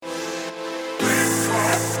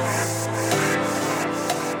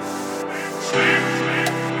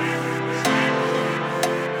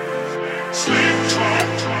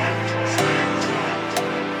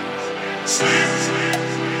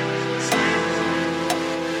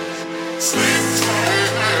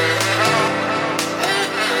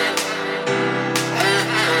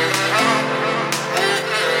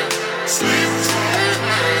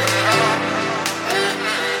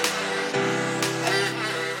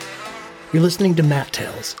You're listening to Matt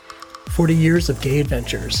Tales, 40 Years of Gay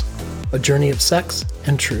Adventures, a journey of sex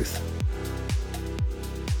and truth.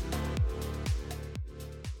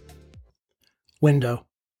 Window.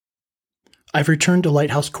 I've returned to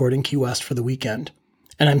Lighthouse Court in Key West for the weekend,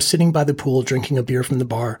 and I'm sitting by the pool drinking a beer from the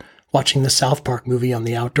bar, watching the South Park movie on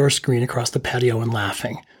the outdoor screen across the patio and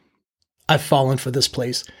laughing. I've fallen for this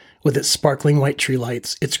place, with its sparkling white tree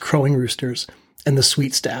lights, its crowing roosters, and the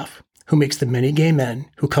sweet staff, who makes the many gay men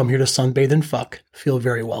who come here to sunbathe and fuck feel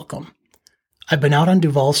very welcome. I've been out on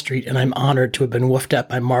Duval Street, and I'm honored to have been woofed at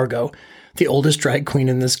by Margot, the oldest drag queen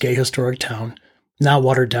in this gay historic town, now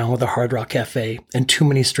watered down with a Hard Rock Cafe and too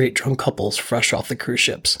many straight drunk couples fresh off the cruise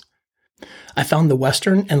ships. I found the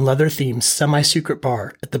Western and leather-themed semi-secret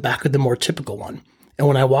bar at the back of the more typical one, and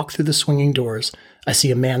when I walk through the swinging doors, I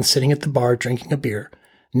see a man sitting at the bar drinking a beer,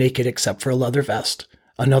 naked except for a leather vest,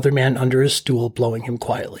 another man under his stool blowing him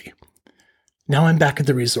quietly. Now I'm back at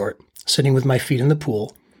the resort, sitting with my feet in the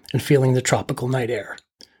pool and feeling the tropical night air.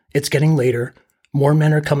 It's getting later, more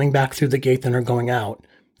men are coming back through the gate than are going out,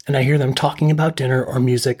 and I hear them talking about dinner or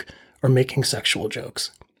music or making sexual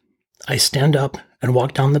jokes. I stand up and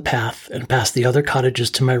walk down the path and past the other cottages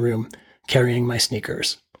to my room, carrying my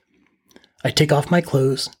sneakers. I take off my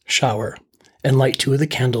clothes, shower, and light 2 of the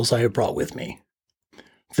candles I have brought with me.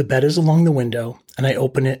 The bed is along the window, and I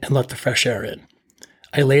open it and let the fresh air in.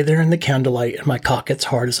 I lay there in the candlelight, and my cock gets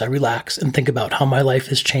hard as I relax and think about how my life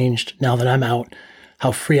has changed now that I'm out,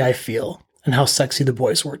 how free I feel, and how sexy the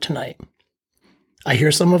boys were tonight. I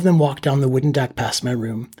hear some of them walk down the wooden deck past my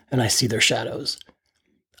room, and I see their shadows.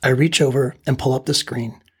 I reach over and pull up the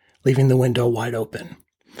screen, leaving the window wide open.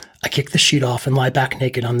 I kick the sheet off and lie back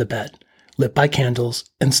naked on the bed, lit by candles,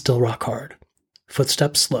 and still rock hard.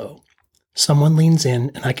 Footsteps slow. Someone leans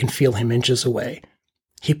in, and I can feel him inches away.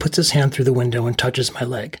 He puts his hand through the window and touches my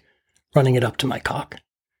leg, running it up to my cock.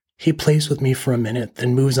 He plays with me for a minute,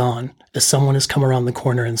 then moves on as someone has come around the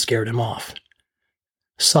corner and scared him off.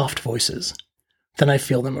 Soft voices. Then I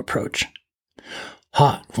feel them approach.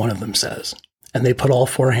 "Hot," one of them says, and they put all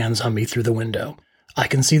 4 hands on me through the window. I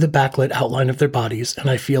can see the backlit outline of their bodies, and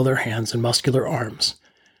I feel their hands and muscular arms.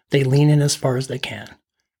 They lean in as far as they can.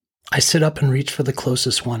 I sit up and reach for the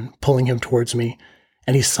closest one, pulling him towards me,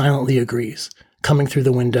 and he silently agrees, coming through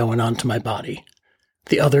the window and onto my body.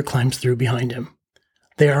 The other climbs through behind him.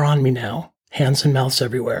 They are on me now, hands and mouths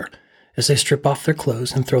everywhere, as they strip off their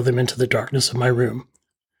clothes and throw them into the darkness of my room.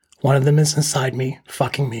 One of them is inside me,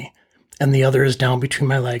 fucking me, and the other is down between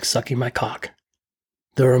my legs, sucking my cock.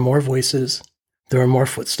 There are more voices. There are more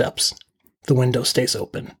footsteps. The window stays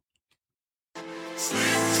open.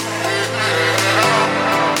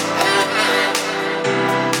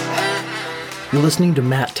 You're listening to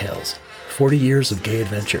Matt Tales, 40 Years of Gay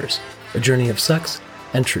Adventures, a journey of sex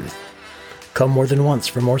and truth. Come more than once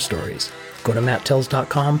for more stories. Go to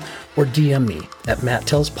matttales.com or DM me at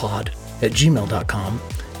mattalespod@gmail.com,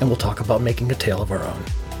 and we'll talk about making a tale of our own.